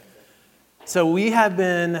So we have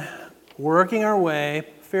been working our way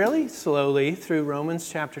fairly slowly through Romans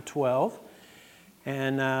chapter 12.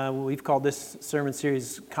 And we've called this sermon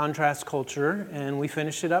series Contrast Culture, and we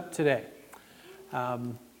finished it up today.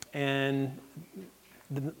 And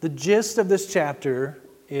the gist of this chapter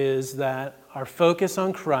is that our focus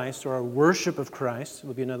on Christ, or our worship of Christ,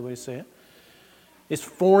 would be another way to say it, is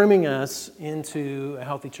forming us into a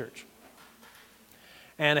healthy church.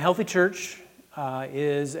 And a healthy church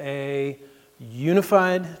is a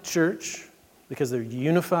unified church because they're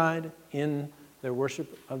unified in their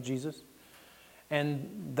worship of Jesus.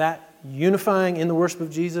 And that unifying in the worship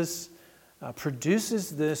of Jesus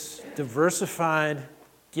produces this diversified,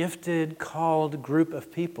 gifted, called group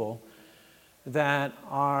of people that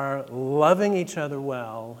are loving each other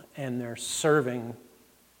well and they're serving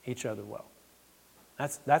each other well.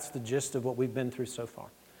 That's the gist of what we've been through so far.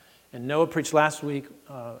 And Noah preached last week,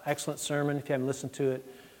 excellent sermon. If you haven't listened to it,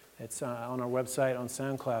 it's on our website on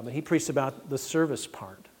SoundCloud. But he preached about the service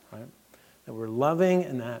part, right? That we're loving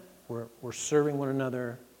and that we're serving one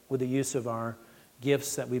another with the use of our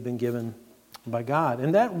gifts that we've been given by God.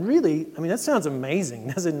 And that really, that sounds amazing,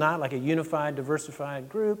 does it not? Like a unified, diversified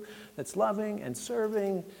group that's loving and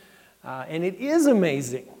serving. And it is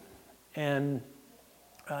amazing. And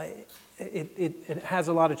it has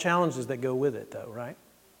a lot of challenges that go with it, though, right?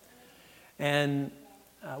 And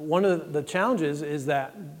one of the challenges is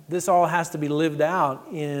that this all has to be lived out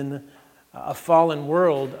in a fallen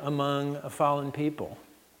world among a fallen people.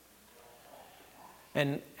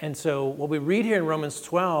 And so what we read here in Romans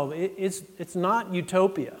 12, it's not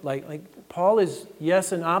utopia. Like Paul is,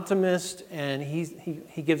 yes, an optimist, and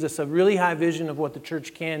he gives us a really high vision of what the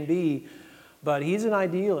church can be, but he's an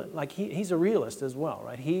idealist. Like he's a realist as well,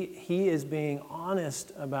 right? He is being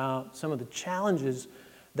honest about some of the challenges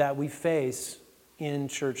that we face in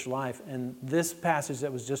church life. And this passage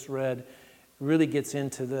that was just read really gets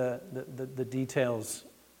into the details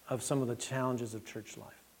of some of the challenges of church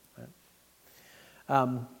life.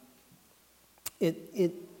 Right?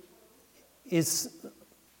 It is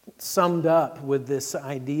summed up with this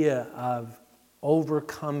idea of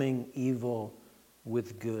overcoming evil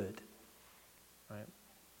with good. Right?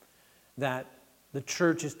 That the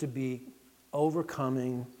church is to be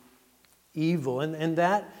overcoming evil. And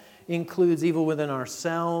that includes evil within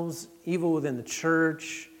ourselves, evil within the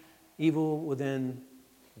church, evil within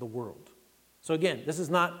the world. So again, this is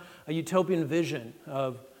not a utopian vision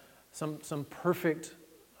of some perfect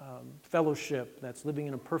fellowship that's living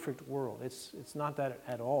in a perfect world. It's not that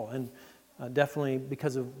at all. And definitely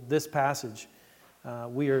because of this passage,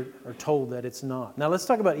 we are told that it's not. Now let's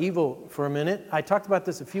talk about evil for a minute. I talked about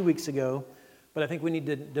this a few weeks ago, but I think we need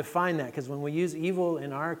to define that, because when we use evil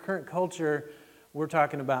in our current culture, we're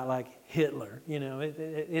talking about like Hitler.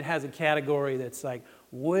 It has a category that's like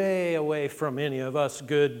way away from any of us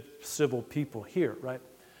good civil people here, right?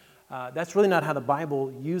 That's really not how the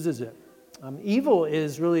Bible uses it. Evil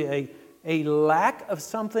is really a lack of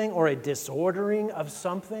something or a disordering of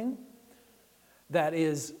something that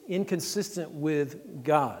is inconsistent with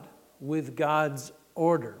God, with God's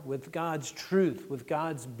order, with God's truth, with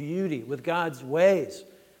God's beauty, with God's ways.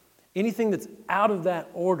 Anything that's out of that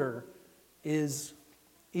order is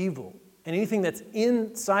evil. And anything that's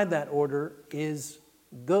inside that order is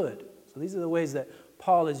good. So these are the ways that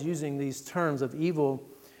Paul is using these terms of evil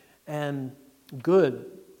and good.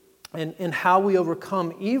 And how we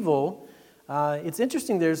overcome evil, it's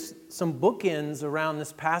interesting, there's some bookends around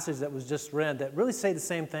this passage that was just read that really say the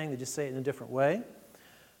same thing, they just say it in a different way.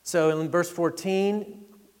 So in verse 14,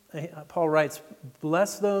 Paul writes,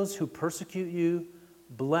 "Bless those who persecute you,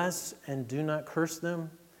 bless and do not curse them."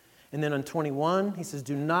 And then on 21, he says,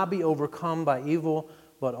 "Do not be overcome by evil,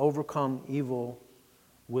 but overcome evil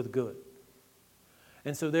with good."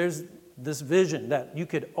 And so there's this vision that you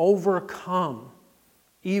could overcome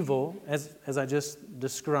evil, as I just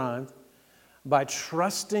described, by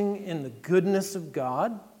trusting in the goodness of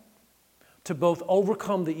God to both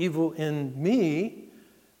overcome the evil in me,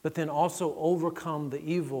 but then also overcome the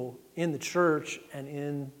evil in the church and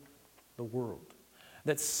in the world.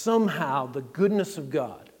 That somehow the goodness of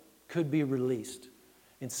God could be released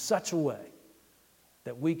in such a way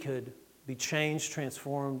that we could be changed,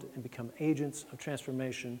 transformed, and become agents of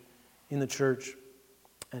transformation in the church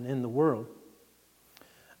and in the world.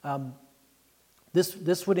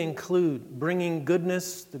 This would include bringing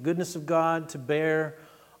the goodness of God to bear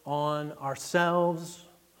on ourselves,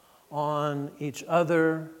 on each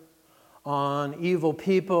other, on evil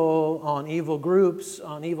people, on evil groups,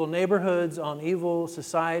 on evil neighborhoods, on evil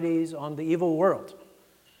societies, on the evil world.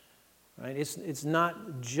 Right? It's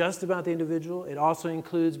not just about the individual. It also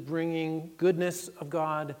includes bringing goodness of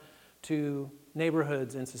God to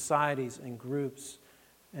neighborhoods and societies and groups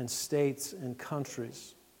and states and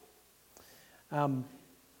countries.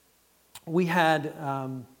 We had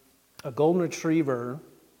a golden retriever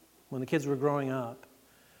when the kids were growing up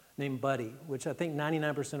named Buddy, which I think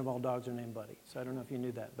 99% of all dogs are named Buddy. So I don't know if you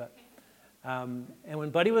knew that. But and when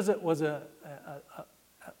Buddy was a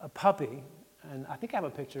puppy, and I think I have a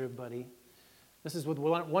picture of Buddy. This is with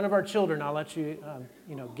one of our children. I'll let you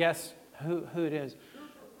guess who it is.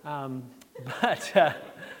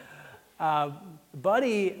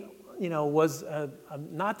 Buddy, was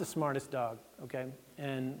not the smartest dog, okay?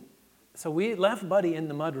 And so we left Buddy in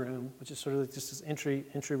the mudroom, which is sort of just this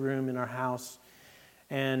entry room in our house.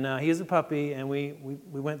 And he was a puppy, and we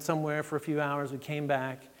went somewhere for a few hours. We came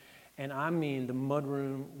back, and I mean, the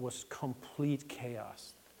mudroom was complete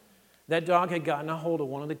chaos. That dog had gotten a hold of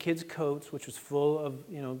one of the kids' coats, which was full of,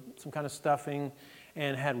 some kind of stuffing,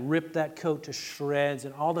 and had ripped that coat to shreds,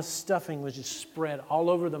 and all the stuffing was just spread all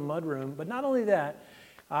over the mudroom. But not only that,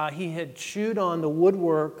 he had chewed on the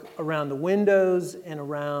woodwork around the windows and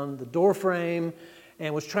around the door frame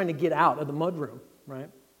and was trying to get out of the mudroom, right?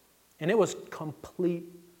 And it was complete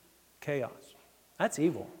chaos. That's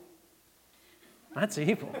evil. That's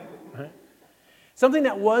evil, right? Something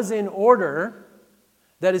that was in order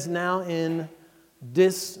that is now in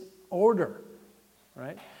disorder,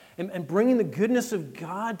 right? And bringing the goodness of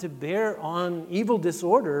God to bear on evil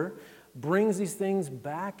disorder brings these things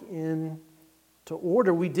back into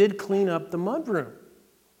order. We did clean up the mudroom,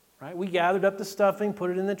 right? We gathered up the stuffing,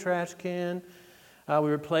 put it in the trash can.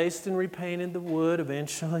 We replaced and repainted the wood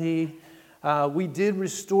eventually. We did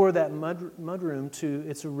restore that mudroom to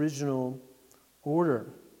its original order.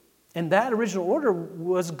 And that original order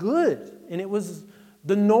was good, and it was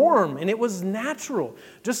the norm, and it was natural.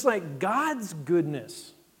 Just like God's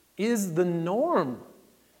goodness is the norm.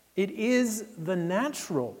 It is the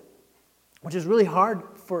natural, which is really hard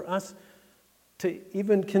for us to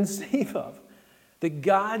even conceive of. That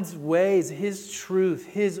God's ways, His truth,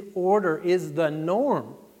 His order is the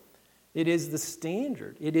norm. It is the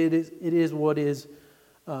standard. It is what is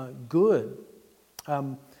good. I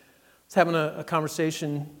was having a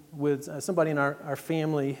conversation with somebody in our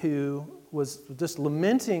family who was just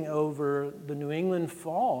lamenting over the New England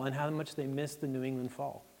fall and how much they missed the New England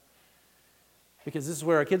fall. Because this is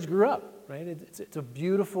where our kids grew up, right? It's a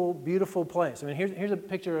beautiful, beautiful place. I mean, here's a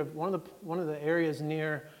picture of one of the areas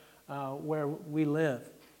near where we live,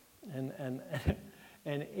 and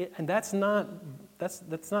that's not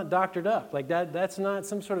doctored up. Like that's not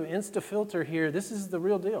some sort of Insta filter here. This is the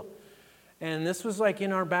real deal. And this was like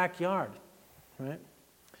in our backyard, right?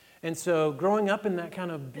 And so growing up in that kind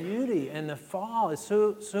of beauty, and the fall is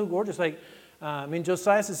so gorgeous. Like,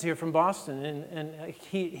 Josias is here from Boston, and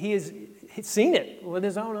he's seen it with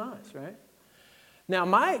his own eyes, right? Now,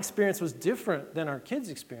 my experience was different than our kids'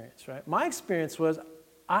 experience, right? My experience was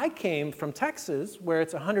I came from Texas, where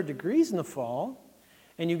it's 100 degrees in the fall,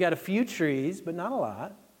 and you've got a few trees, but not a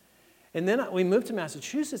lot. And then we moved to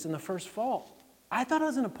Massachusetts in the first fall. I thought I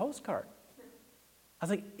was in a postcard. I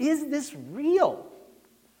was like, is this real?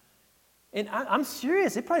 And I'm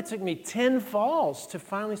serious. It probably took me 10 falls to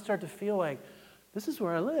finally start to feel like, this is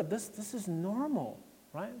where I live. This is normal,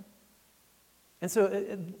 right? And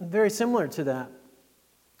so very similar to that,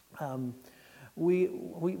 we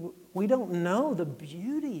don't know the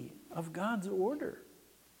beauty of God's order,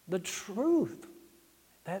 the truth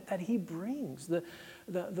that He brings,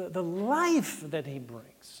 the life that He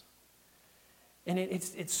brings. And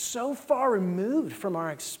it's so far removed from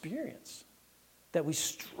our experience that we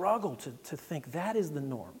struggle to think that is the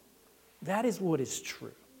norm. That is what is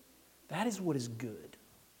true. That is what is good,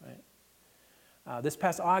 right? This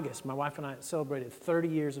past August, my wife and I celebrated 30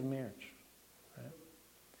 years of marriage, right?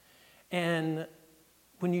 And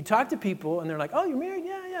when you talk to people and they're like, oh, you're married?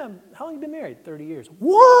 Yeah. How long have you been married? 30 years.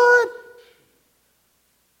 What?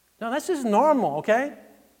 No, that's just normal, okay?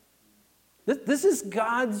 This is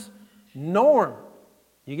God's norm.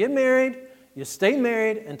 You get married, you stay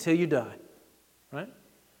married until you die. Right?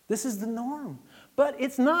 This is the norm. But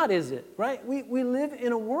it's not, is it? Right? We live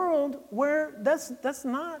in a world where that's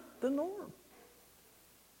not the norm.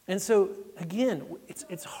 And so, again,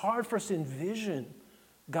 it's hard for us to envision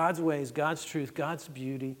God's ways, God's truth, God's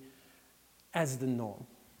beauty as the norm.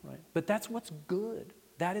 Right? But that's what's good.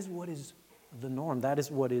 That is what is the norm. That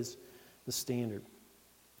is what is the standard.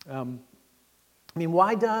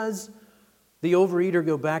 Why does the overeater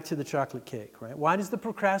go back to the chocolate cake? Right? Why does the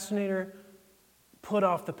procrastinator put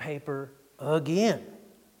off the paper again,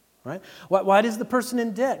 right? Why does the person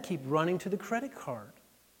in debt keep running to the credit card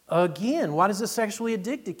again? Why does the sexually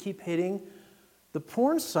addicted keep hitting the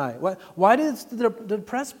porn site? Why does the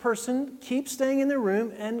depressed person keep staying in their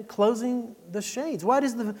room and closing the shades? Why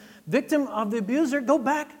does the victim of the abuser go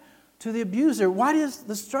back to the abuser? Why does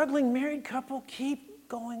the struggling married couple keep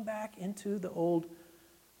going back into the old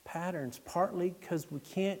patterns? Partly because we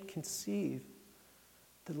can't conceive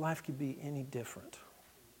that life could be any different.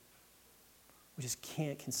 We just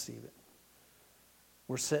can't conceive it.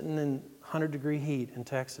 We're sitting in 100-degree heat in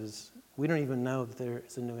Texas. We don't even know that there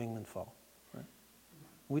is a New England fall. Right?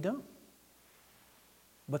 We don't.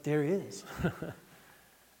 But there is.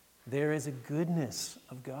 There is a goodness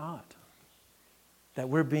of God that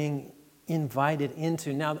we're being invited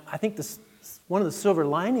into. Now, I think one of the silver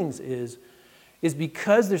linings is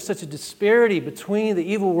because there's such a disparity between the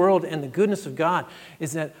evil world and the goodness of God,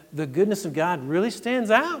 is that the goodness of God really stands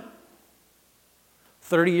out.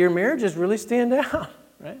 30-year marriages really stand out,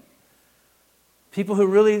 right? People who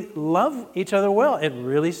really love each other well, it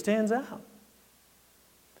really stands out.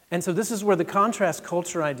 And so this is where the contrast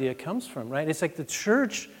culture idea comes from, right? It's like the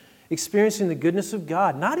church experiencing the goodness of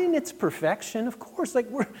God, not in its perfection, of course. Like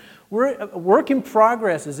we're a work in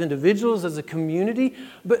progress as individuals, as a community,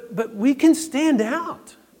 but we can stand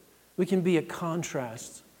out. We can be a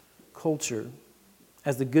contrast culture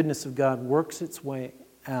as the goodness of God works its way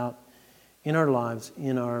out in our lives,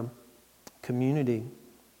 in our community.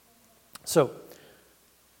 So,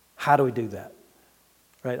 how do we do that?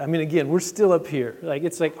 Right? I mean, again, we're still up here. Like,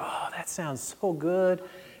 it's like, oh, that sounds so good,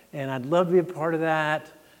 and I'd love to be a part of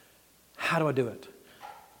that. How do I do it?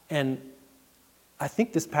 And I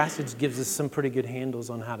think this passage gives us some pretty good handles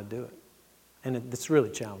on how to do it. And it's really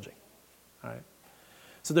challenging. All right?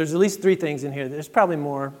 So there's at least 3 things in here. There's probably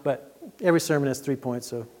more, but every sermon has 3 points,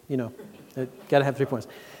 so, got to have 3 points.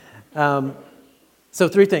 So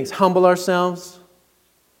 3 things. Humble ourselves,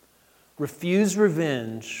 refuse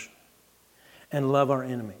revenge, and love our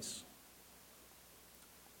enemies.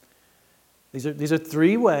 These are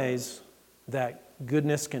 3 ways that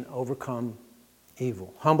goodness can overcome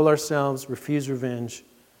evil. Humble ourselves, refuse revenge,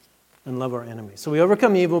 and love our enemies. So we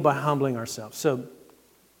overcome evil by humbling ourselves. So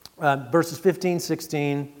verses 15,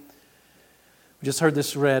 16, we just heard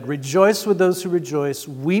this read. Rejoice with those who rejoice,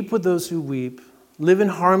 weep with those who weep, live in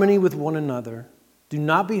harmony with one another. Do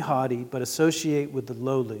not be haughty, but associate with the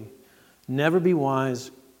lowly. Never be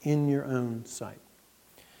wise in your own sight.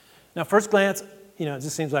 Now, first glance, it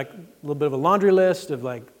just seems like a little bit of a laundry list of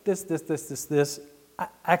like this. I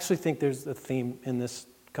actually think there's a theme in this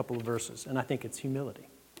couple of verses, and I think it's humility.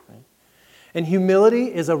 Right? And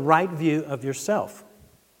humility is a right view of yourself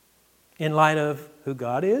in light of who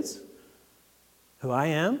God is, who I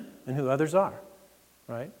am, and who others are.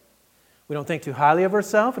 Right? We don't think too highly of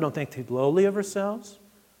ourselves. We don't think too lowly of ourselves.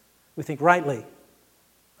 We think rightly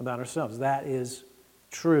about ourselves. That is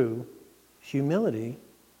true humility.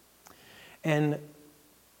 And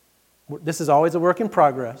this is always a work in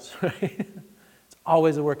progress, right? It's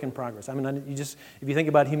always a work in progress. I mean, if you think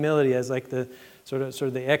about humility as like the sort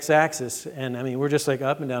of the x-axis, and I mean, we're just like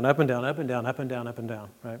up and down, up and down, up and down, up and down, up and down,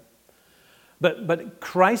 right? But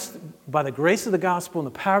Christ, by the grace of the gospel and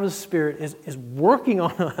the power of the Spirit, is working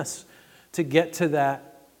on us to get to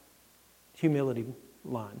that humility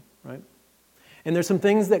line, right? And there's some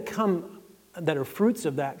things that come that are fruits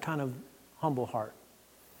of that kind of humble heart.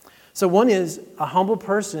 So one is a humble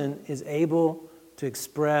person is able to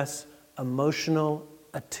express emotional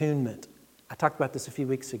attunement. I talked about this a few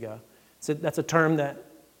weeks ago. So that's a term that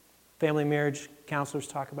family marriage counselors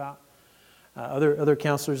talk about, other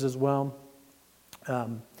counselors as well.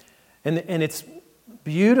 And it's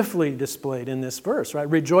beautifully displayed in this verse, right?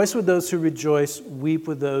 Rejoice with those who rejoice, weep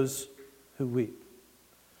with those who weep.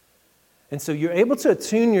 And so you're able to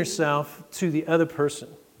attune yourself to the other person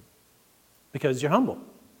because you're humble,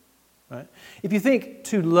 right? If you think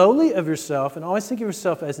too lowly of yourself and always think of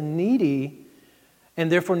yourself as needy and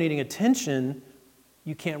therefore needing attention,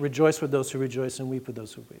 you can't rejoice with those who rejoice and weep with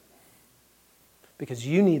those who weep because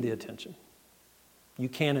you need the attention. You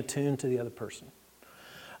can't attune to the other person.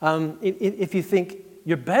 If you think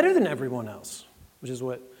you're better than everyone else, which is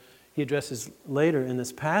what he addresses later in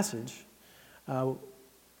this passage,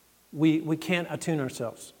 we can't attune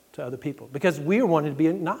ourselves to other people because we are wanting to be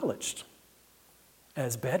acknowledged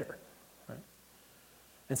as better. Right?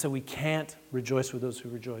 And so we can't rejoice with those who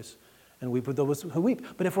rejoice and weep with those who weep.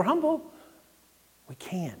 But if we're humble, we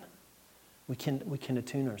can. We can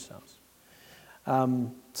attune ourselves.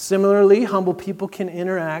 Similarly, humble people can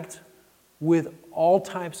interact with all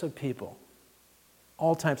types of people.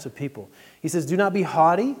 All types of people. He says, do not be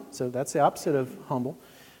haughty, so that's the opposite of humble,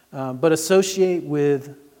 but associate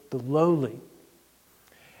with the lowly.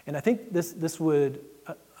 And I think this would,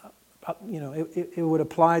 it would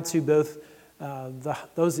apply to both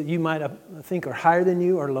those that you might think are higher than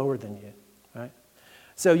you or lower than you, right?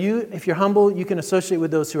 So if you're humble, you can associate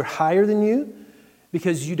with those who are higher than you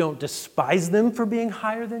because you don't despise them for being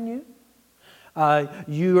higher than you.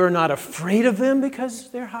 You are not afraid of them because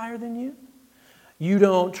they're higher than you. You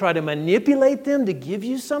don't try to manipulate them to give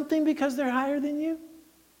you something because they're higher than you.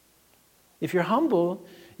 If you're humble,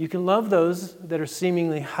 you can love those that are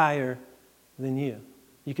seemingly higher than you.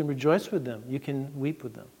 You can rejoice with them. You can weep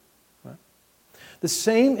with them. Right? The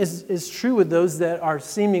same is true with those that are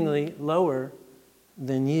seemingly lower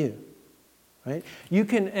than you. Right? You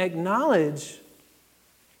can acknowledge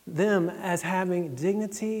them as having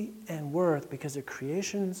dignity and worth because they're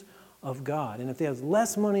creations of God. And if they have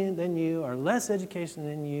less money than you, or less education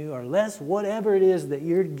than you, or less whatever it is that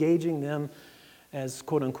you're gauging them as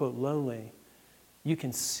quote-unquote lowly, you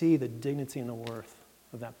can see the dignity and the worth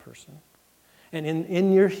of that person. And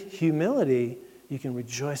in your humility, you can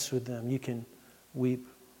rejoice with them. You can weep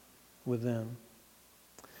with them.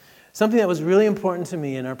 Something that was really important to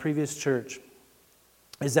me in our previous church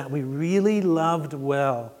is that we really loved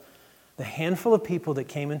well the handful of people that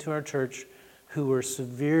came into our church who were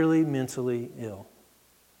severely mentally ill.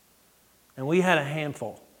 And we had a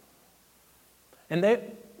handful. And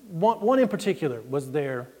one in particular was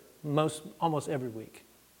there almost every week.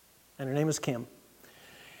 And her name was Kim.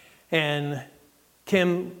 And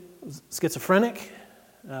Kim was schizophrenic,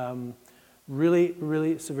 really,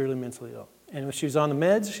 really severely mentally ill. And if she was on the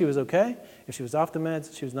meds, she was okay. If she was off the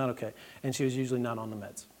meds, she was not okay. And she was usually not on the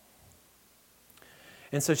meds.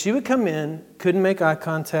 And so she would come in, couldn't make eye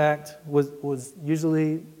contact, was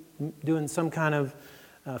usually doing some kind of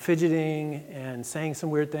fidgeting and saying some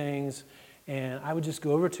weird things. And I would just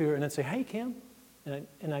go over to her and I'd say, "Hey, Kim."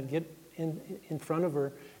 And I'd get in front of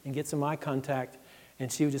her and get some eye contact.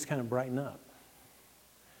 And she would just kind of brighten up.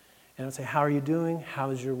 And I'd say, "How are you doing? How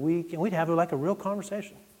was your week?" And we'd have like a real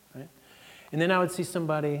conversation, right? And then I would see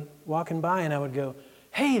somebody walking by and I would go,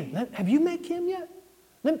 "Hey, have you met Kim yet?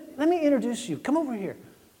 Let me introduce you. Come over here.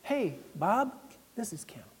 Hey, Bob, this is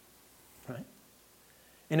Kim," right?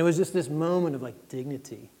 And it was just this moment of like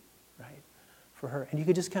dignity, right, for her. And you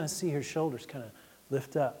could just kind of see her shoulders kind of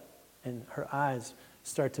lift up and her eyes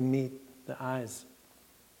start to meet the eyes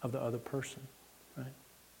of the other person, right?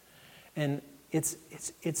 And it's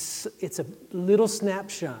a little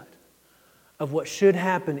snapshot of what should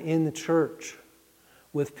happen in the church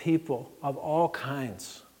with people of all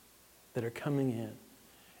kinds that are coming in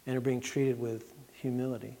and are being treated with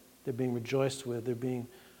humility. They're being rejoiced with. They're being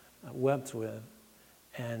wept with.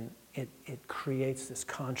 And it creates this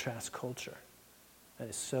contrast culture that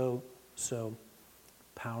is so, so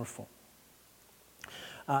powerful.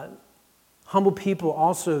 Humble people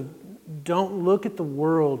also don't look at the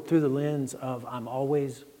world through the lens of "I'm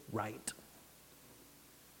always right."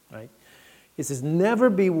 Right? It says, never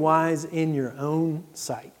be wise in your own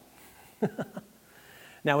sight.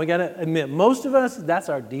 Now, we got to admit, most of us, that's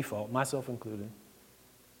our default, myself included.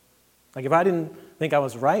 Like, if I didn't think I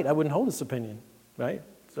was right, I wouldn't hold this opinion, right?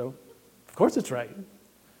 So, of course it's right.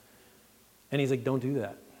 And he's like, don't do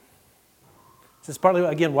that. This is partly,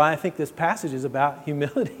 again, why I think this passage is about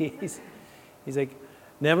humility. He's like,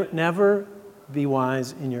 never be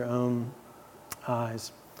wise in your own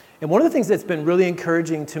eyes. And one of the things that's been really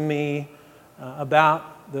encouraging to me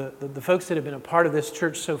about the folks that have been a part of this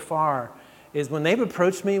church so far is when they've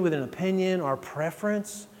approached me with an opinion or a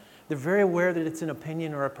preference, they're very aware that it's an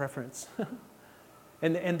opinion or a preference.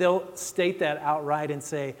 and they'll state that outright and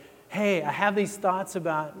say, "Hey, I have these thoughts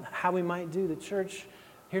about how we might do the church.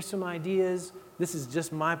 Here's some ideas. This is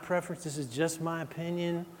just my preference. This is just my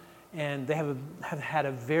opinion." And they have had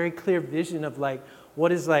a very clear vision of like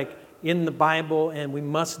what is like in the Bible and we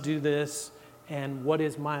must do this, and what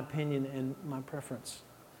is my opinion and my preference.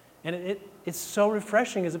 And it's so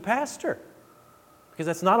refreshing as a pastor, because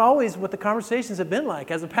that's not always what the conversations have been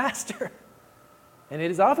like as a pastor. And it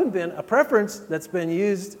has often been a preference that's been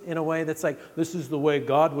used in a way that's like, this is the way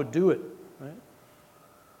God would do it, right?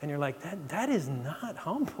 And you're like, that is not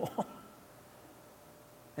humble.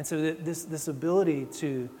 And so this ability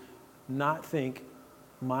to not think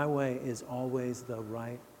my way is always the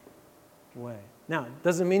right way. Now, it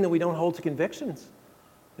doesn't mean that we don't hold to convictions.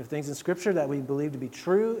 There are things in Scripture that we believe to be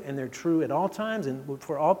true, and they're true at all times, and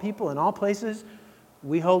for all people in all places,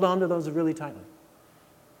 we hold on to those really tightly.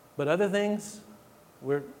 But other things,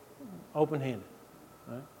 we're open-handed,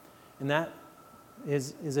 right? And that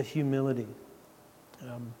is a humility.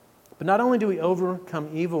 But not only do we overcome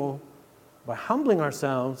evil by humbling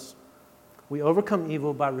ourselves, we overcome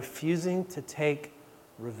evil by refusing to take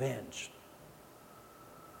revenge.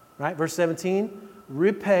 Right? Verse 17,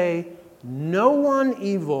 repay no one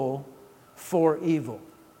evil for evil,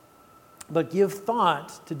 but give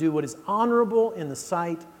thought to do what is honorable in the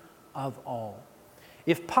sight of all.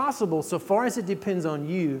 If possible, so far as it depends on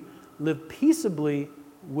you, live peaceably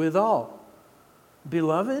with all.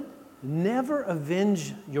 Beloved, never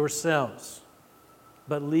avenge yourselves,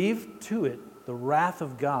 but leave to it the wrath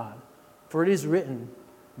of God. For it is written,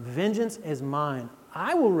 vengeance is mine,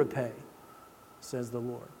 I will repay, says the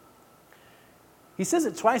Lord. He says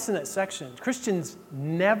it twice in that section. Christians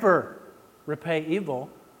never repay evil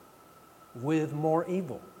with more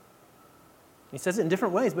evil. He says it in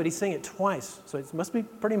different ways, but he's saying it twice, so it must be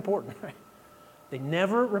pretty important, right? They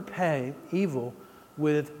never repay evil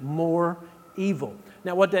with more evil.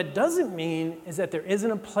 Now, what that doesn't mean is that there isn't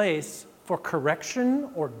a place for correction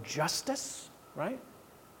or justice, right?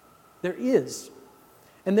 There is.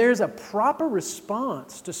 And there's a proper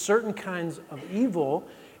response to certain kinds of evil,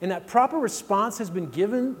 and that proper response has been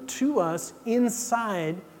given to us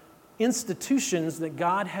inside institutions that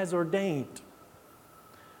God has ordained.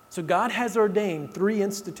 So God has ordained 3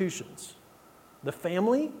 institutions: the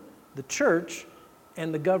family, the church,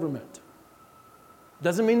 and the government.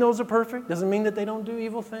 Doesn't mean those are perfect. Doesn't mean that they don't do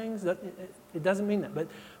evil things. It doesn't mean that.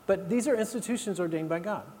 But these are institutions ordained by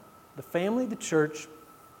God: the family, the church,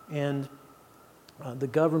 and the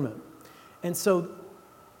government. And so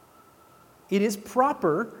it is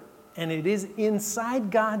proper and it is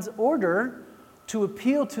inside God's order to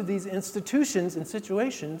appeal to these institutions and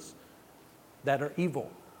situations that are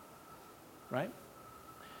evil. Right?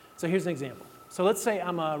 So here's an example. So let's say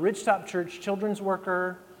I'm a Ridgetop Church children's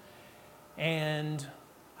worker, and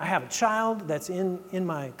I have a child that's in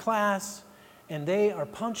my class, and they are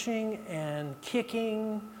punching and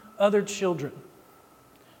kicking other children.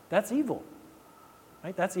 That's evil.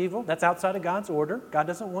 Right? That's evil. That's outside of God's order. God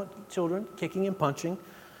doesn't want children kicking and punching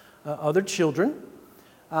other children.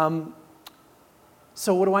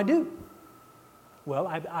 So what do? Well,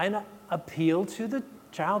 I appeal to the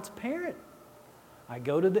child's parent. I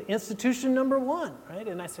go to the institution number 1, right?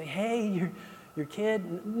 And I say, hey, your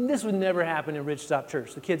kid, this would never happen in Ridgetop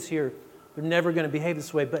Church. The kids here, they're never going to behave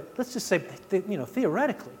this way. But let's just say,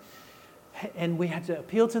 theoretically. And we have to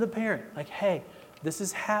appeal to the parent. Like, hey, this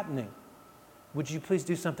is happening. Would you please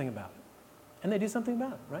do something about it? And they do something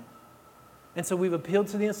about it, right? And so we've appealed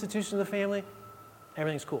to the institution of the family.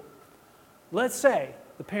 Everything's cool. Let's say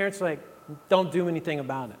the parent's like, don't do anything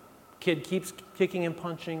about it. Kid keeps kicking and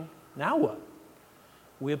punching. Now what?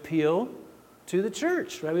 We appeal to the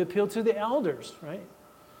church, right? We appeal to the elders, right?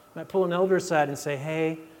 Might pull an elder aside and say,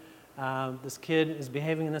 hey, this kid is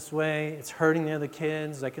behaving in this way. It's hurting the other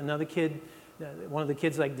kids. Like another kid, one of the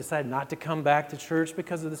kids decided not to come back to church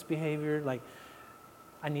because of this behavior. Like,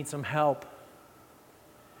 I need some help.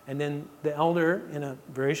 And then the elder, in a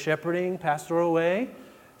very shepherding, pastoral way,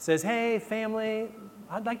 says, hey, family,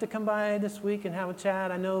 I'd like to come by this week and have a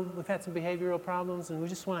chat. I know we've had some behavioral problems, and we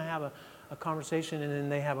just want to have a conversation, and then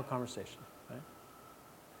they have a conversation, right?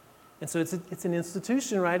 And so it's an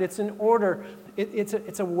institution, right? It's an order.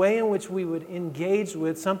 It's a way in which we would engage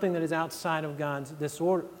with something that is outside of God's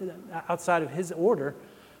disorder, outside of His order,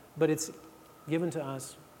 but it's given to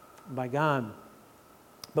us by God.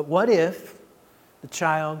 But what if the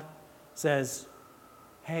child says,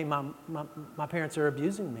 hey, my parents are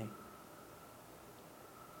abusing me,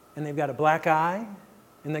 and they've got a black eye,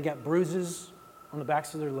 and they got bruises on the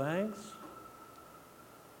backs of their legs?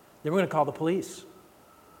 Then we're going to call the police.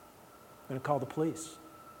 We're going to call the police.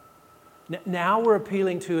 Now we're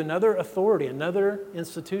appealing to another authority, another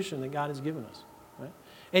institution that God has given us. Right?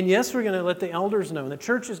 And yes, we're going to let the elders know, and the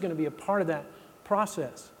church is going to be a part of that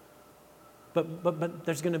process. But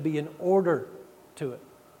there's going to be an order to it.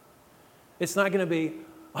 It's not going to be,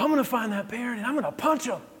 I'm going to find that parent and I'm going to punch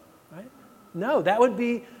them. Right? No, that would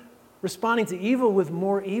be responding to evil with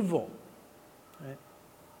more evil. Right?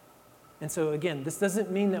 And so again, this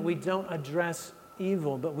doesn't mean that we don't address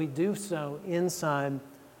evil, but we do so inside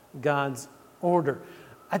God's order.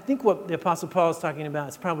 I think what the Apostle Paul is talking about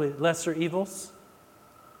is probably lesser evils.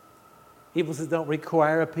 Evils that don't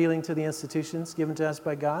require appealing to the institutions given to us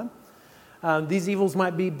by God. These evils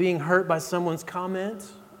might be being hurt by someone's comment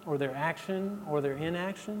or their action or their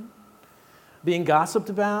inaction, being gossiped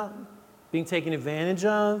about, being taken advantage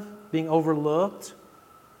of, being overlooked,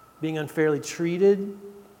 being unfairly treated.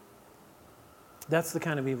 That's the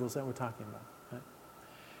kind of evils that we're talking about. Right?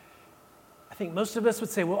 I think most of us would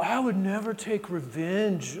say, well, I would never take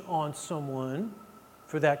revenge on someone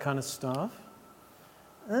for that kind of stuff.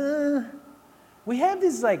 We have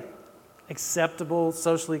these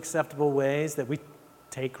socially acceptable ways that we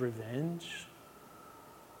take revenge.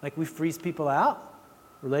 Like we freeze people out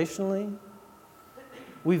relationally.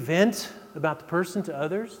 We vent about the person to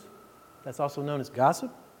others. That's also known as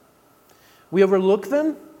gossip. We overlook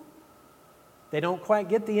them. They don't quite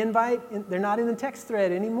get the invite. They're not in the text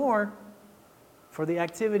thread anymore for the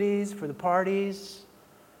activities, for the parties.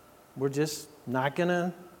 We're just not going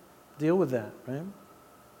to deal with that, right?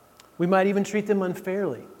 We might even treat them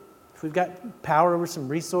unfairly. If we've got power over some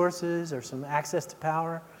resources or some access to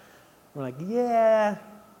power, we're like, yeah,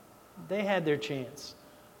 they had their chance.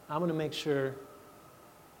 I'm going to make sure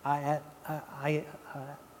I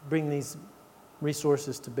bring these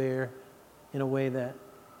resources to bear in a way that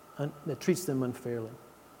treats them unfairly.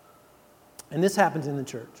 And this happens in the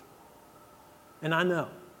church. And I know,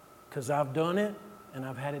 because I've done it and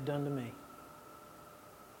I've had it done to me.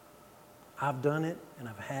 I've done it and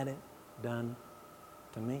I've had it done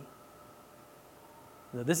to me.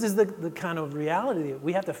 Now, this is the kind of reality that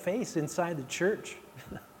we have to face inside the church.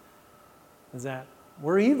 Is that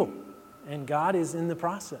we're evil and God is in the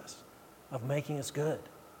process of making us good.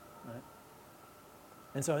 Right?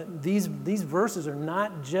 And so these verses are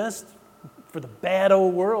not just for the bad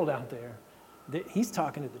old world out there. He's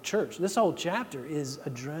talking to the church. This whole chapter is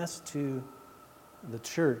addressed to the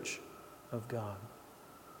church of God.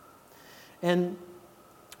 And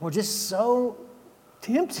we're just so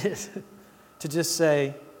tempted to just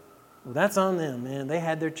say, well, that's on them, man. They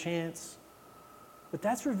had their chance. But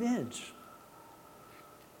that's revenge.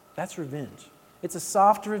 That's revenge. It's a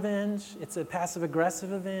soft revenge. It's a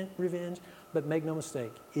passive-aggressive revenge. But make no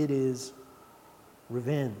mistake, it is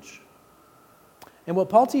revenge. And what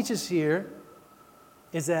Paul teaches here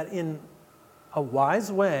is that in a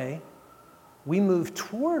wise way, we move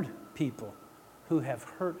toward people who have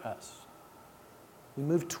hurt us. We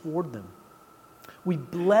move toward them. We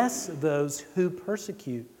bless those who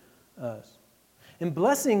persecute us. And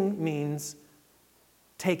blessing means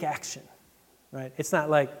take action, right? It's not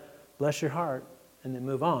like bless your heart and then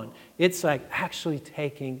move on. It's like actually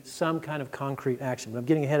taking some kind of concrete action. But I'm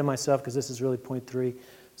getting ahead of myself because this is really point 3.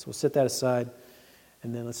 So we'll set that aside.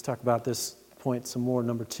 And then let's talk about this point some more,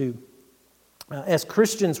 number 2. As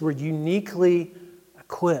Christians, we're uniquely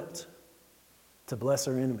equipped to bless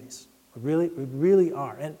our enemies. We really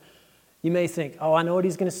are. And you may think, oh, I know what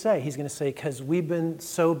he's going to say. He's going to say, because we've been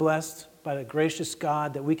so blessed by the gracious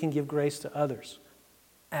God that we can give grace to others.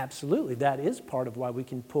 Absolutely. That is part of why we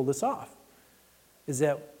can pull this off, is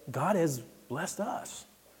that God has blessed us,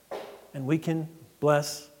 and we can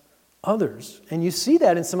bless others. And you see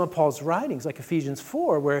that in some of Paul's writings, like Ephesians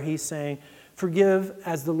 4, where he's saying, forgive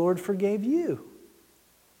as the Lord forgave you,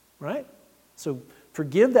 right? So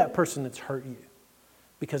forgive that person that's hurt you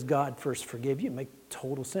because God first forgave you. It makes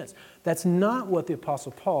total sense. That's not what the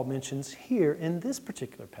Apostle Paul mentions here in this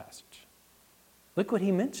particular passage. Look what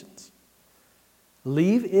he mentions.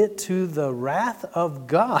 Leave it to the wrath of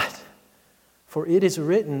God, for it is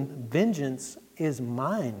written, vengeance is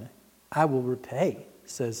mine, I will repay,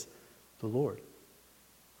 says the Lord.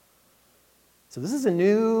 So this is a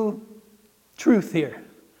new truth here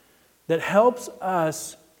that helps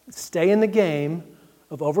us stay in the game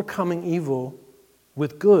of overcoming evil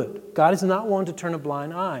with good. God is not one to turn a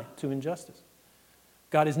blind eye to injustice.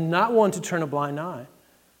 God is not one to turn a blind eye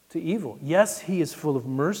to evil. Yes, he is full of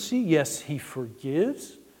mercy. Yes, he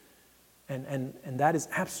forgives. And that is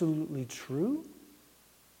absolutely true.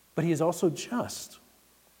 But he is also just.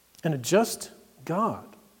 And a just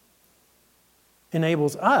God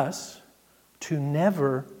enables us to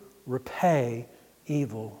never repay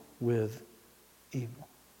evil with evil.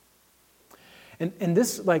 And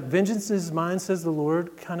this, like, vengeance is mine, says the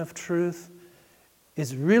Lord, kind of truth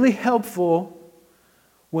is really helpful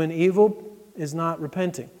when evil is not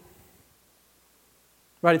repenting.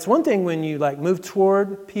 Right? It's one thing when you, like, move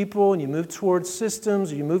toward people and you move toward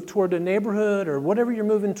systems or you move toward a neighborhood or whatever you're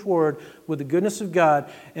moving toward with the goodness of God,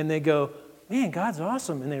 and they go, man, God's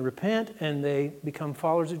awesome, and they repent and they become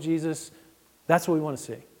followers of Jesus. That's what we want to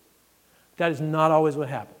see. That is not always what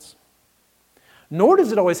happens. Nor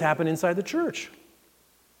does it always happen inside the church.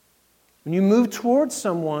 When you move towards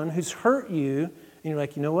someone who's hurt you, and you're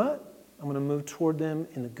like, you know what? I'm going to move toward them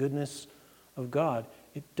in the goodness of God.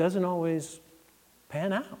 It doesn't always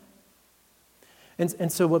pan out.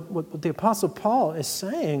 And so what the Apostle Paul is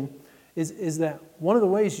saying is that one of the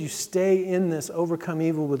ways you stay in this overcome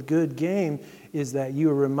evil with good game is that you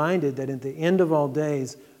are reminded that at the end of all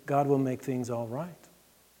days, God will make things all right.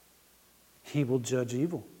 He will judge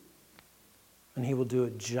evil. And he will do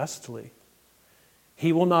it justly.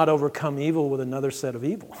 He will not overcome evil with another set of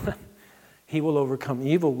evil. He will overcome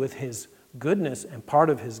evil with his goodness, and part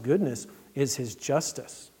of his goodness is his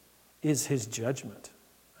justice, is his judgment.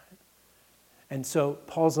 And so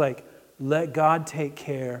Paul's like, let God take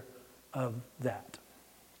care of that.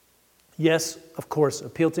 Yes, of course,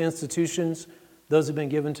 appeal to institutions. Those have been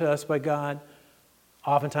given to us by God.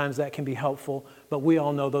 Oftentimes that can be helpful, but we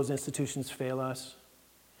all know those institutions fail us.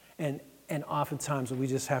 And oftentimes we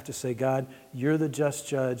just have to say, God, you're the just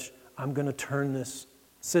judge. I'm going to turn this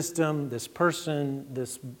system, this person,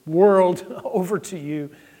 this world over to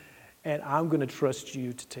you, and I'm going to trust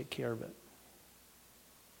you to take care of it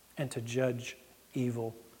and to judge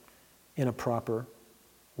evil in a proper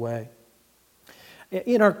way.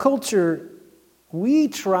 In our culture, we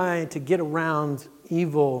try to get around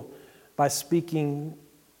evil by speaking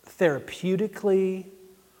therapeutically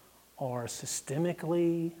or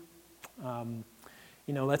systemically.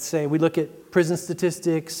 Let's say we look at prison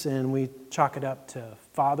statistics and we chalk it up to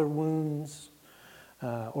father wounds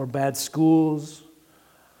or bad schools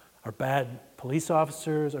or bad police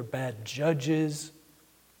officers or bad judges.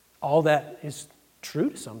 All that is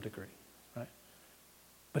true to some degree, right?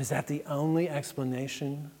 But is that the only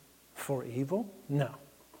explanation for evil? No,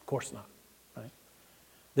 of course not, right?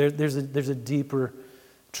 There's a deeper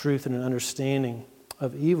truth and an understanding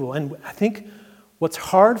of evil. And I think what's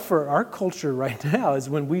hard for our culture right now is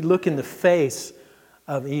when we look in the face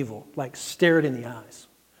of evil, like stare it in the eyes,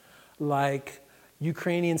 like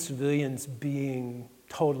Ukrainian civilians being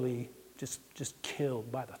totally just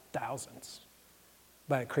killed by the thousands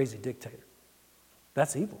by a crazy dictator.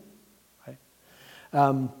 That's evil,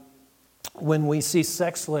 right? When we see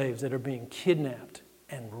sex slaves that are being kidnapped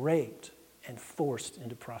and raped and forced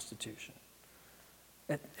into prostitution,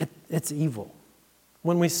 it's evil.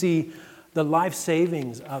 When we see the life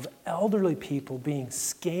savings of elderly people being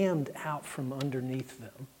scammed out from underneath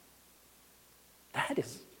them, that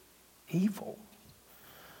is evil.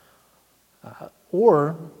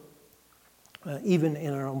 Or even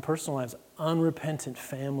in our own personal lives, unrepentant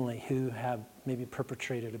family who have maybe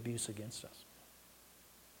perpetrated abuse against us.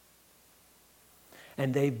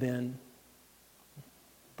 And they've been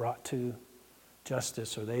brought to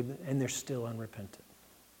justice, and they're still unrepentant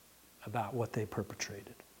about what they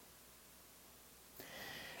perpetrated.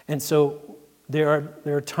 And so there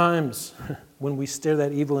are times when we stare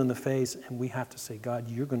that evil in the face and we have to say, God,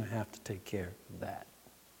 you're going to have to take care of that.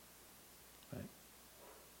 Right?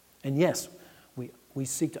 And yes, we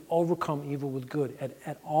seek to overcome evil with good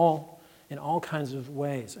in all kinds of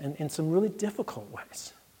ways and in some really difficult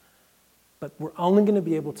ways. But we're only going to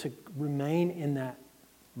be able to remain in that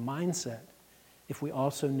mindset if we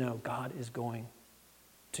also know God is going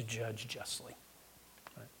to judge justly.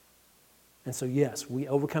 Right? And so yes, we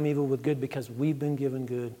overcome evil with good because we've been given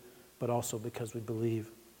good, but also because we believe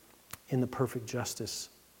in the perfect justice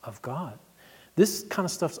of God. This kind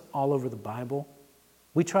of stuff's all over the Bible.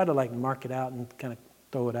 We try to mark it out and kind of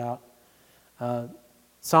throw it out.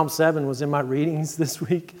 Psalm 7 was in my readings this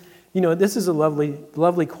week. This is a lovely,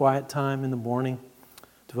 lovely quiet time in the morning,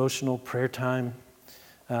 devotional prayer time.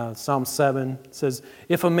 Psalm 7 says,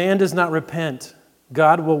 if a man does not repent,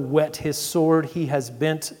 God will whet his sword. He has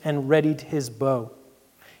bent and readied his bow.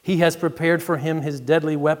 He has prepared for him his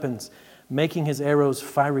deadly weapons, making his arrows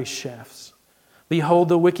fiery shafts. Behold,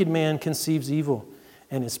 the wicked man conceives evil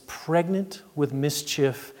and is pregnant with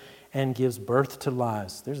mischief and gives birth to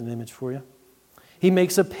lies. There's an image for you. He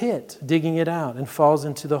makes a pit, digging it out, and falls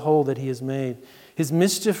into the hole that he has made. His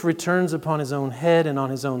mischief returns upon his own head, and on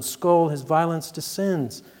his own skull his violence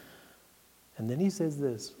descends. And then he says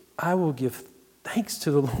this, I will give thanks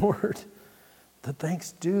to the Lord, the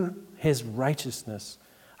thanks due his righteousness.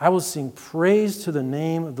 I will sing praise to the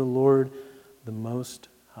name of the Lord, the Most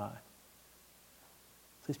High.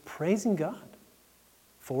 So he's praising God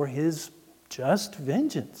for his just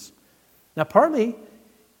vengeance. Now, partly,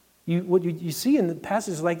 what you see in the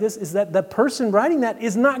passages like this is that the person writing that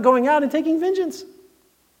is not going out and taking vengeance.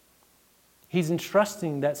 He's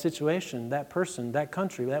entrusting that situation, that person, that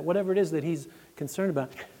country, that whatever it is that he's concerned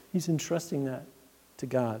about, he's entrusting that to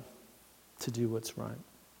God to do what's right.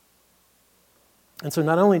 And so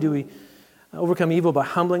not only do we overcome evil by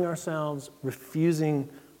humbling ourselves, refusing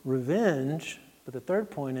revenge, but the third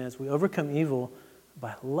point is we overcome evil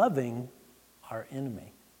by loving our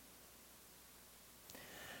enemy.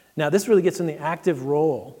 Now, this really gets in the active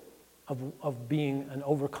role of being an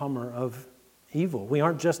overcomer of evil. We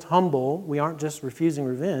aren't just humble. We aren't just refusing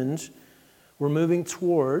revenge. We're moving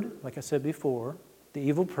toward, like I said before, the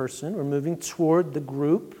evil person. We're moving toward the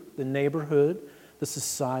group, the neighborhood, the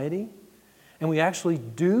society. And we actually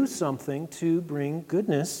do something to bring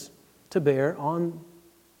goodness to bear on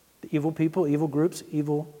the evil people, evil groups,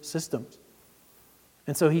 evil systems.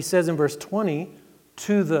 And so he says in verse 20,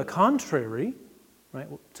 to the contrary, right?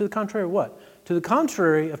 To the contrary of what? To the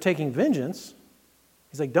contrary of taking vengeance,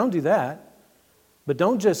 he's like, don't do that. But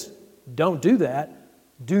don't do that.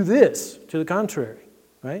 do this to the contrary,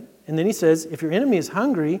 right? And then he says, if your enemy is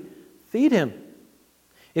hungry, feed him.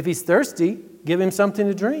 If he's thirsty, give him something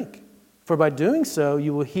to drink. For by doing so,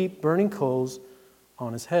 you will heap burning coals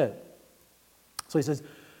on his head. So he says,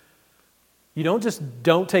 you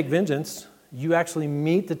don't take vengeance. You actually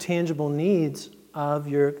meet the tangible needs of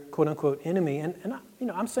your quote-unquote enemy. And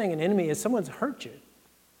I'm saying an enemy is someone's hurt you.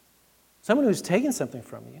 Someone who's taken something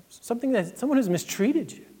from you. Someone who's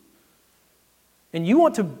mistreated you. And you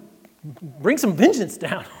want to bring some vengeance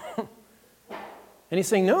down. And he's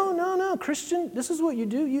saying, no, Christian, this is what you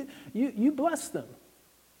do. You bless them.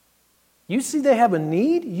 You see they have a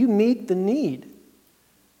need, you meet the need.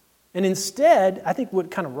 And instead, I think what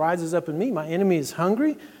kind of rises up in me, my enemy is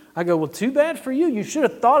hungry. I go, well, too bad for you. You should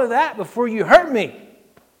have thought of that before you hurt me.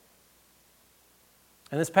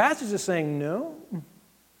 And this passage is saying, no, you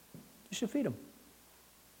should feed them.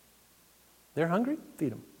 They're hungry,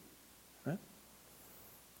 feed them. Right?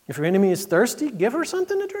 If your enemy is thirsty, give her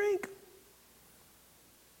something to drink.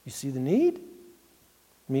 You see the need,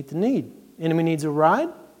 meet the need. Enemy needs a ride,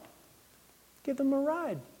 give them a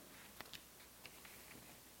ride.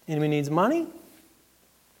 Enemy needs money,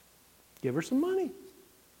 give her some money.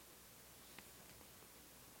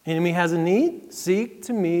 Enemy has a need, seek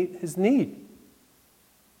to meet his need.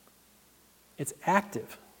 It's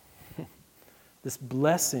active. This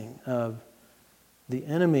blessing of the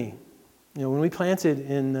enemy. When we planted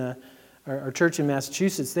in our church in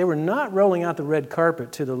Massachusetts, they were not rolling out the red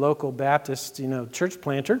carpet to the local Baptist, church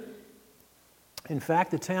planter. In fact,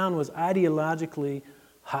 the town was ideologically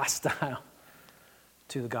hostile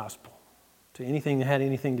to the gospel, to anything that had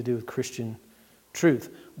anything to do with Christian truth.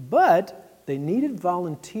 But they needed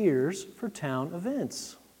volunteers for town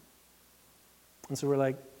events. And so we're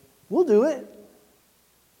like, we'll do it.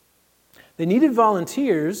 They needed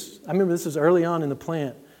volunteers, I remember this was early on in the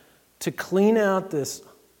plant, to clean out this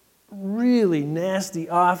really nasty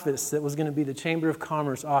office that was going to be the Chamber of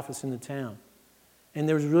Commerce office in the town. And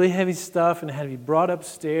there was really heavy stuff and it had to be brought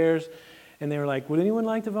upstairs. And they were like, would anyone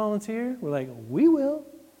like to volunteer? We're like, we will.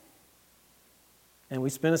 And we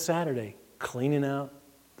spent a Saturday cleaning out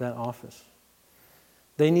that office.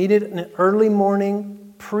 They needed an early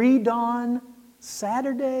morning, pre-dawn,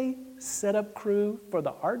 Saturday setup crew for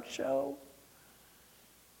the art show.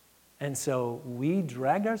 And so we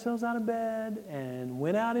dragged ourselves out of bed and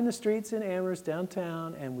went out in the streets in Amherst,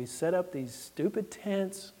 downtown, and we set up these stupid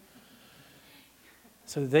tents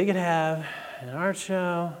so that they could have an art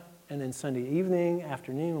show. And then Sunday evening,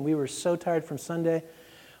 afternoon, when we were so tired from Sunday,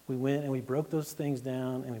 we went and we broke those things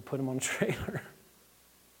down and we put them on a trailer.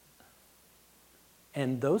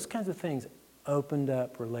 And those kinds of things opened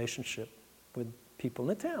up relationship with people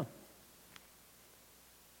in the town.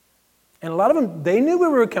 And a lot of them, they knew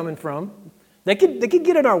where we were coming from. They could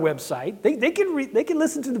get on our website. They could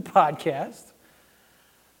listen to the podcast.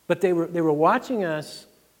 But they were watching us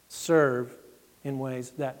serve in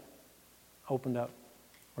ways that opened up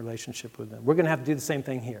relationship with them. We're going to have to do the same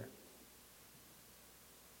thing here.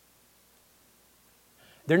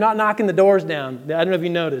 They're not knocking the doors down. I don't know if you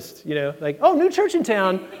noticed, like, oh, new church in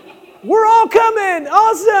town. We're all coming.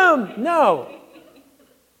 Awesome. No,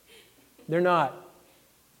 they're not.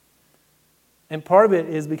 And part of it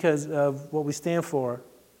is because of what we stand for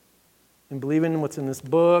and believing in what's in this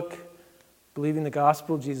book, believing the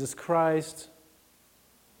gospel of Jesus Christ,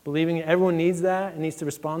 believing everyone needs that and needs to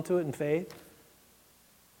respond to it in faith.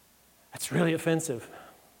 That's really offensive.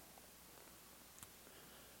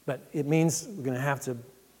 But it means we're going to have to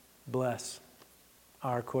bless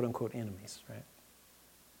our quote-unquote enemies, right?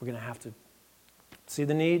 We're going to have to see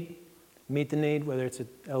the need, meet the need, whether it's at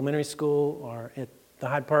elementary school or at the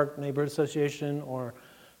Hyde Park Neighborhood Association or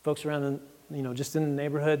folks around, just in the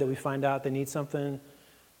neighborhood that we find out they need something.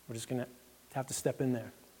 We're just going to have to step in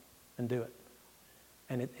there and do it.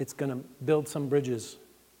 And it's going to build some bridges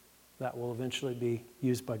that will eventually be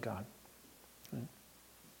used by God. Right?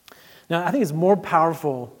 Now, I think it's more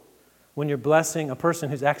powerful when you're blessing a person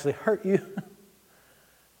who's actually hurt you.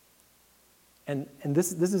 And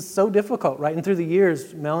this is so difficult, right? And through the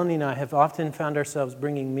years, Melanie and I have often found ourselves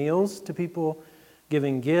bringing meals to people,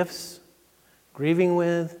 giving gifts, grieving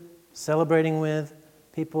with, celebrating with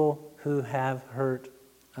people who have hurt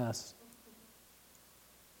us.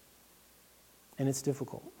 And it's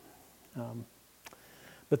difficult.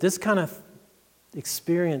 But this kind of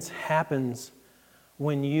experience happens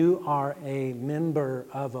when you are a member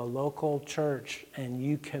of a local church and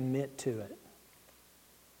you commit to it.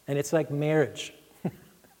 And it's like marriage.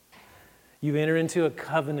 You enter into a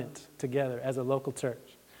covenant together as a local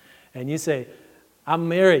church. And you say, I'm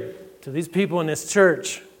married to these people in this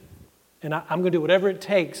church, and I'm going to do whatever it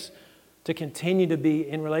takes to continue to be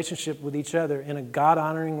in relationship with each other in a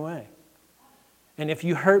God-honoring way. And if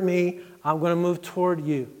you hurt me, I'm going to move toward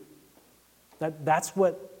you. That's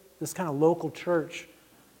what this kind of local church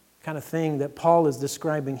kind of thing that Paul is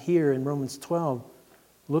describing here in Romans 12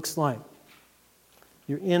 looks like.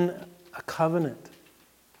 You're in a covenant,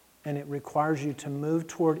 and it requires you to move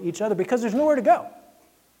toward each other because there's nowhere to go.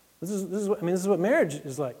 This is what marriage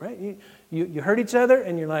is like, right? You hurt each other,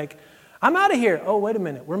 and you're like, I'm out of here. Oh, wait a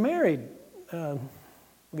minute. We're married. We're going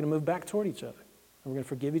to move back toward each other. And we're going to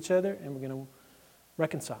forgive each other, and we're going to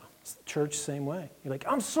reconcile. It's the church, same way. You're like,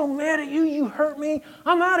 I'm so mad at you. You hurt me.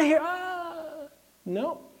 I'm out of here.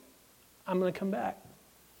 No. I'm going to come back.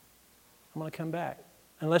 I'm going to come back.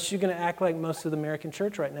 Unless you're going to act like most of the American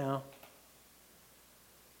church right now,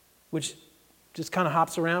 which just kind of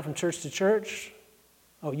hops around from church to church.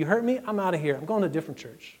 Oh, you hurt me? I'm out of here. I'm going to a different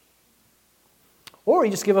church. Or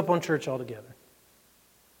you just give up on church altogether.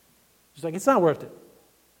 It's like, it's not worth it.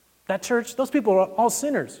 That church, those people are all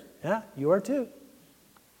sinners. Yeah, you are too.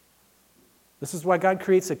 This is why God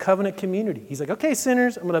creates a covenant community. He's like, okay,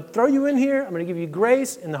 sinners, I'm going to throw you in here. I'm going to give you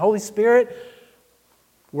grace and the Holy Spirit.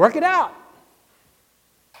 Work it out.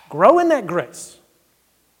 Grow in that grace.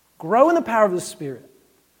 Grow in the power of the Spirit.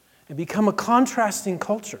 And become a contrasting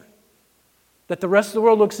culture that the rest of the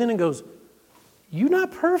world looks in and goes, you're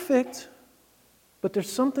not perfect, but there's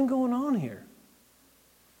something going on here.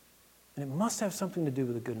 And it must have something to do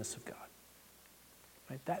with the goodness of God.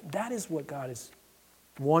 Right? That is what God is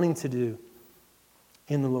wanting to do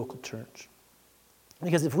in the local church.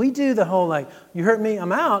 Because if we do the whole like, you hurt me,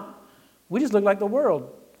 I'm out, we just look like the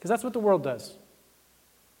world. Because that's what the world does.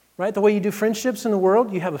 Right? The way you do friendships in the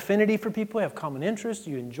world, you have affinity for people, you have common interests,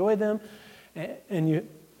 you enjoy them, and you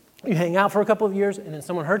hang out for a couple of years, and then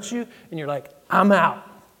someone hurts you, and you're like, I'm out,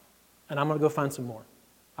 and I'm going to go find some more.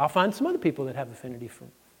 I'll find some other people that have affinity for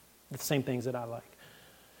the same things that I like.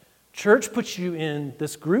 Church puts you in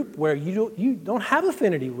this group where you don't have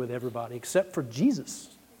affinity with everybody except for Jesus.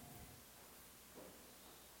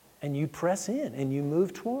 And you press in, and you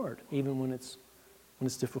move toward, even when it's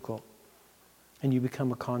difficult. And you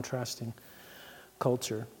become a contrasting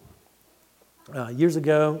culture. Years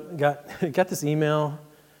ago, got this email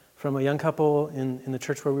from a young couple in the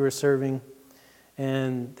church where we were serving,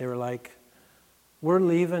 and they were like, we're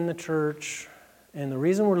leaving the church, and the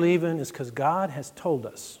reason we're leaving is because God has told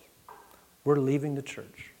us we're leaving the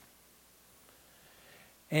church.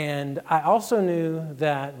 And I also knew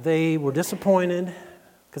that they were disappointed,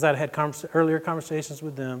 because I'd had earlier conversations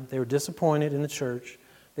with them. They were disappointed in the church.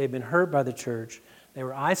 They had been hurt by the church. They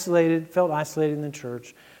were isolated, felt isolated in the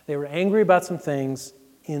church. They were angry about some things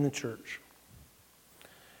in the church.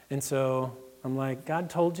 And so I'm like, God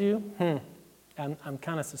told you? I'm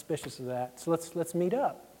kind of suspicious of that. So let's meet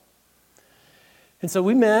up. And so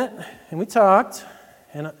we met and we talked,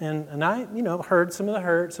 and I heard some of the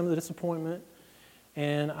hurt, some of the disappointment,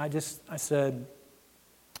 and I said,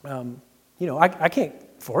 I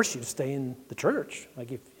can't force you to stay in the church.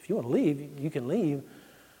 Like if you want to leave, you can leave.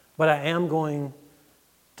 But I am going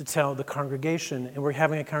to tell the congregation, and we're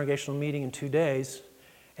having a congregational meeting in 2 days,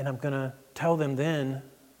 and I'm going to tell them then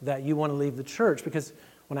that you want to leave the church. Because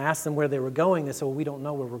when I asked them where they were going, they said, well, we don't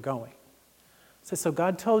know where we're going. I said, so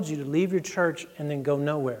God told you to leave your church and then go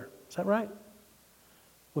nowhere. Is that right?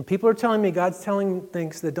 When people are telling me God's telling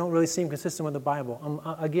things that don't really seem consistent with the Bible,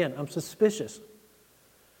 I'm suspicious.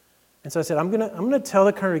 And so I said, I'm going to tell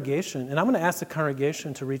the congregation, and I'm going to ask the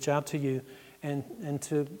congregation to reach out to you and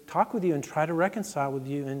to talk with you and try to reconcile with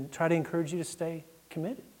you and try to encourage you to stay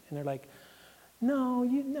committed. And they're like, no,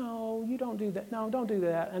 you don't do that. No, don't do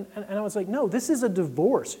that. And I was like, no, this is a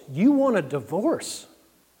divorce. You want a divorce.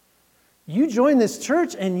 You joined this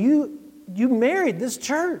church and you married this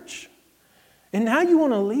church. And now you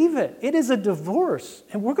want to leave it. It is a divorce.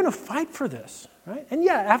 And we're going to fight for this, right? And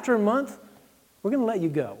yeah, after a month, we're going to let you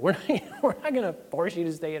go. We're not going to force you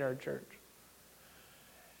to stay at our church.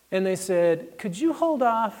 And they said, could you hold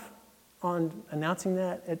off on announcing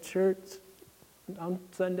that at church on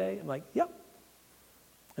Sunday? I'm like, yep.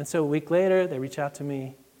 And so a week later, they reach out to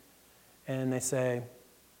me and they say,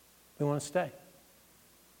 we want to stay.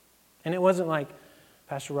 And it wasn't like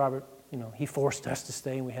Pastor Robert, he forced us to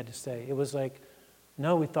stay and we had to stay. It was like,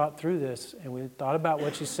 no, we thought through this and we thought about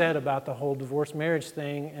what you said about the whole divorce marriage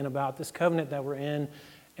thing and about this covenant that we're in,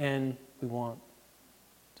 and we want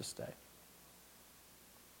to stay.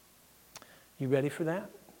 You ready for that?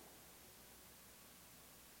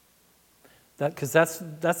 Because that's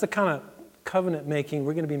the kind of covenant making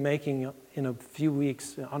we're going to be making in a few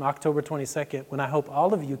weeks on October 22nd, when I hope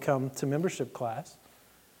all of you come to membership class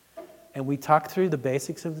and we talk through the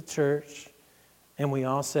basics of the church and we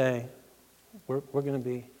all say, we're going to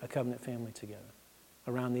be a covenant family together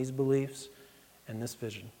around these beliefs and this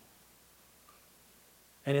vision.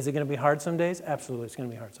 And is it going to be hard some days? Absolutely, it's going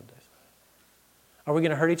to be hard some days. Are we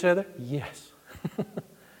going to hurt each other? Yes.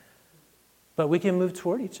 But we can move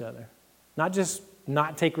toward each other. Not just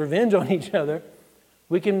not take revenge on each other.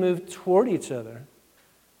 We can move toward each other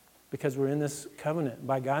because we're in this covenant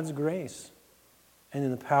by God's grace and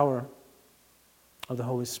in the power of the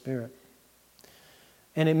Holy Spirit.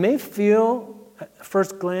 And it may feel, at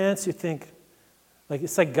first glance, you think, like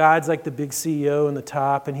it's like God's like the big CEO in the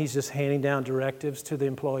top, and he's just handing down directives to the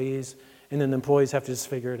employees, and then the employees have to just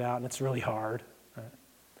figure it out, and it's really hard. Right?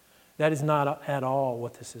 That is not at all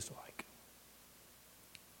what this is like.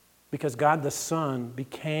 Because God the Son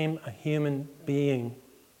became a human being,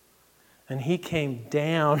 and he came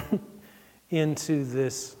down into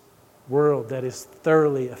this world that is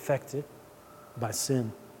thoroughly affected by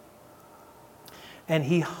sin. And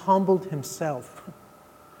he humbled himself.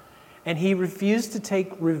 And he refused to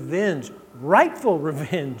take revenge, rightful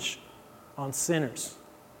revenge, on sinners,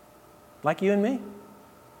 like you and me.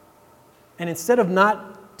 And instead of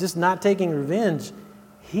not taking revenge,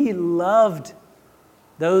 he loved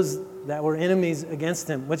those that were enemies against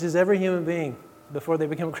him, which is every human being before they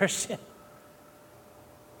become a Christian.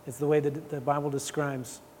 It's the way that the Bible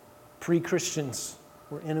describes pre-Christians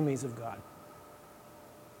were enemies of God.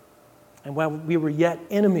 And while we were yet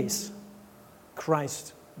enemies,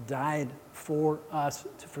 Christ died for us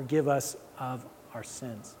to forgive us of our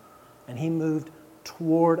sins. And he moved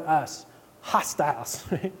toward us, hostiles,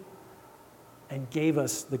 right? And gave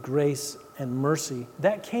us the grace and mercy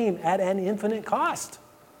that came at an infinite cost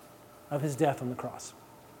of his death on the cross.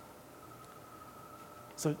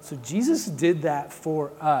 So Jesus did that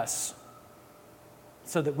for us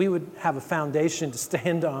so that we would have a foundation to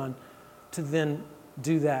stand on to then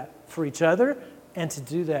do that for each other and to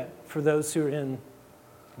do that for those who are in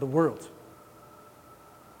the world.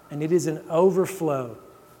 And it is an overflow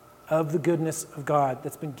of the goodness of God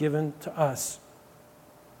that's been given to us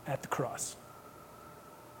at the cross.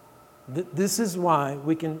 This is why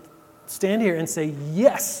we can stand here and say,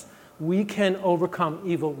 yes, we can overcome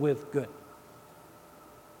evil with good.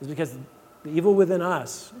 It's because the evil within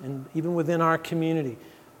us and even within our community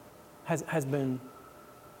has been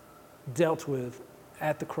dealt with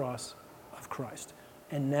at the cross of Christ.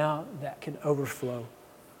 And now that can overflow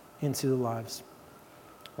into the lives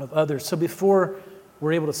of others. So before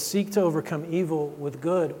we're able to seek to overcome evil with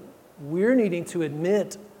good, we're needing to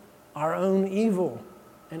admit our own evil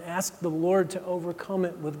and ask the Lord to overcome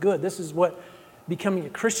it with good. This is what becoming a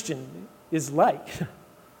Christian is like.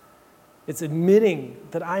 It's admitting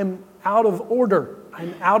that I'm out of order.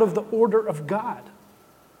 I'm out of the order of God.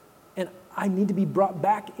 And I need to be brought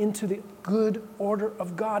back into the good order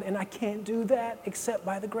of God. And I can't do that except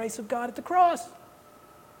by the grace of God at the cross.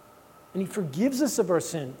 And he forgives us of our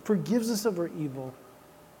sin, forgives us of our evil.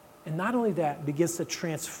 And not only that, begins to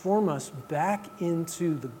transform us back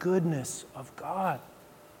into the goodness of God,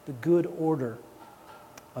 the good order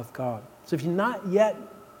of God. So if you've not yet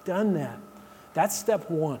done that, that's step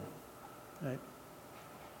one. Right?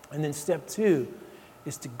 And then step two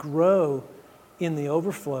is to grow in the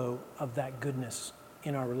overflow of that goodness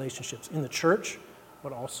in our relationships, in the church,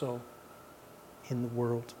 but also in the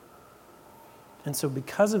world. And so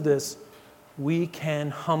because of this, we can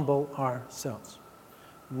humble ourselves.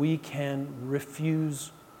 We can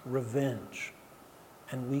refuse revenge.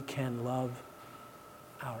 And we can love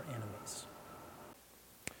our enemies.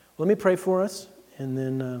 Well, let me pray for us, and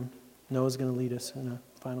then Noah's going to lead us in a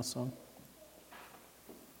final song.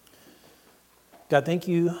 God, thank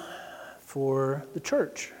you for the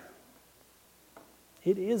church.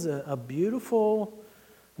 It is a beautiful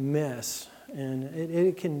mess, and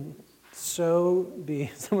it can so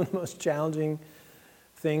be some of the most challenging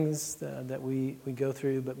things that we go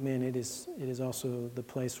through, but man, it is also the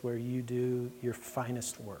place where you do your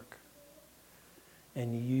finest work.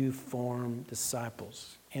 And you form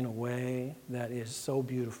disciples in a way that is so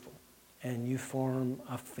beautiful. And you form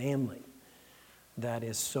a family that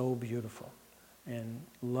is so beautiful and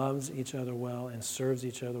loves each other well and serves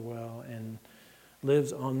each other well and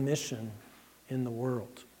lives on mission in the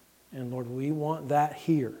world. And Lord, we want that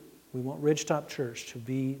here. We want Ridgetop Church to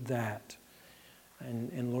be that.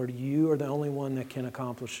 And Lord, you are the only one that can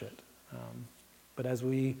accomplish it. But as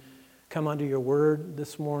we come under your word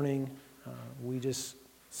this morning, we just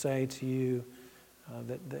say to you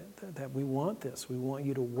that we want this. We want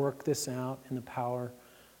you to work this out in the power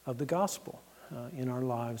of the gospel in our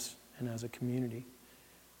lives and as a community.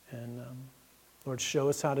 And Lord, show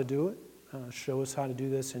us how to do it. Show us how to do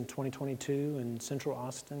this in 2022 in Central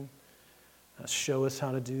Austin. Show us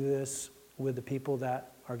how to do this with the people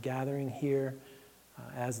that are gathering here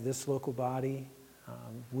as this local body.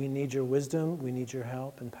 We need your wisdom. We need your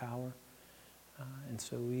help and power. And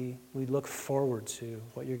so we look forward to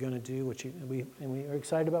what you're going to do, and we are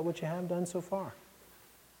excited about what you have done so far.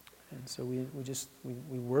 And so we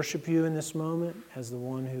worship you in this moment as the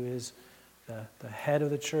one who is the head of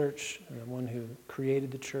the church, and the one who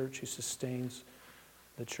created the church, who sustains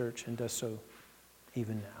the church, and does so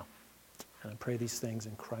even now. And I pray these things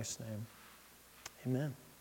in Christ's name. Amen.